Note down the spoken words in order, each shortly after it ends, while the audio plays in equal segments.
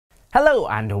Hello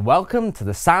and welcome to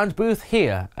the sound booth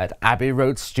here at Abbey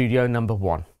Road Studio number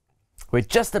 1. We're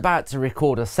just about to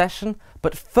record a session,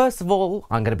 but first of all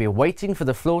I'm going to be waiting for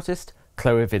the flautist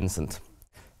Chloë Vincent.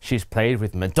 She's played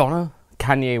with Madonna,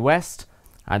 Kanye West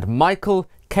and Michael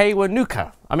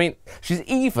Kiwanuka. I mean, she's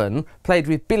even played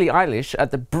with Billie Eilish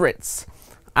at the Brits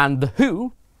and The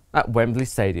Who at Wembley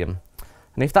Stadium.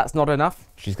 And if that's not enough,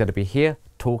 she's going to be here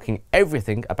talking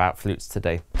everything about flutes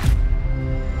today.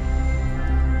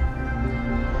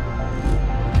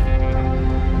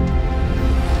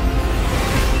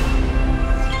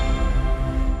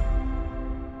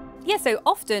 Yeah, so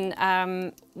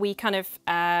often we kind of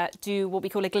do what we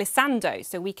call a glissando,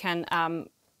 so we can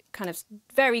kind of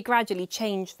very gradually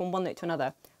change from one note to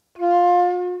another.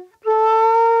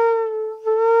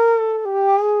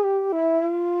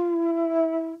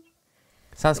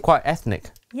 Sounds quite ethnic.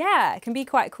 Yeah, it can be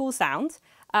quite a cool sound.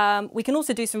 We can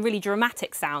also do some really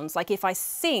dramatic sounds, like if I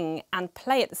sing and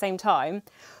play at the same time,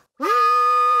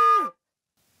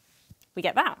 we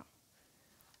get that.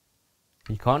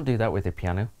 You can't do that with a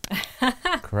piano.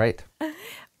 Great.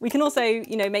 We can also,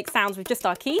 you know, make sounds with just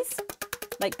our keys,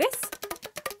 like this.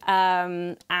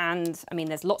 And I mean,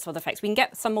 there's lots of other effects. We can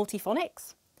get some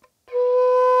multiphonics.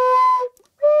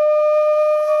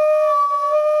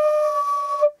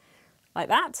 Like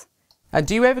that. And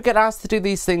do you ever get asked to do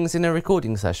these things in a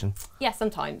recording session? Yeah,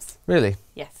 sometimes. Really?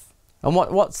 Yes. And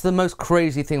what's the most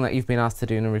crazy thing that you've been asked to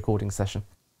do in a recording session?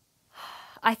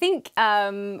 I think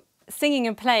singing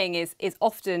and playing is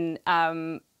often,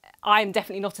 I'm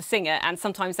definitely not a singer, and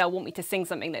sometimes they'll want me to sing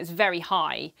something that is very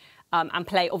high and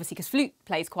play, obviously because flute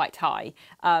plays quite high,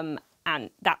 and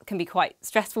that can be quite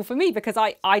stressful for me because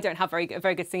I don't have a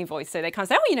very good singing voice, so they kind of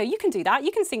say, oh, you know, you can do that,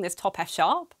 you can sing this top F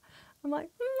sharp. I'm like,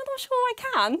 I'm not sure I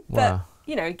can, but, wow.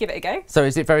 You know, give it a go. So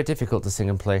is it very difficult to sing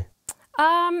and play?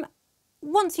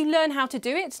 Once you learn how to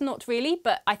do it, not really,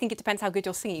 but I think it depends how good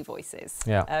your singing voice is.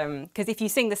 Yeah. Because if you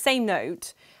sing the same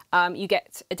note, you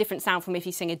get a different sound from if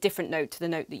you sing a different note to the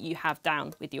note that you have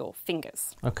down with your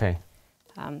fingers. Okay.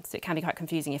 So it can be quite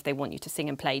confusing if they want you to sing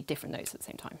and play different notes at the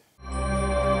same time.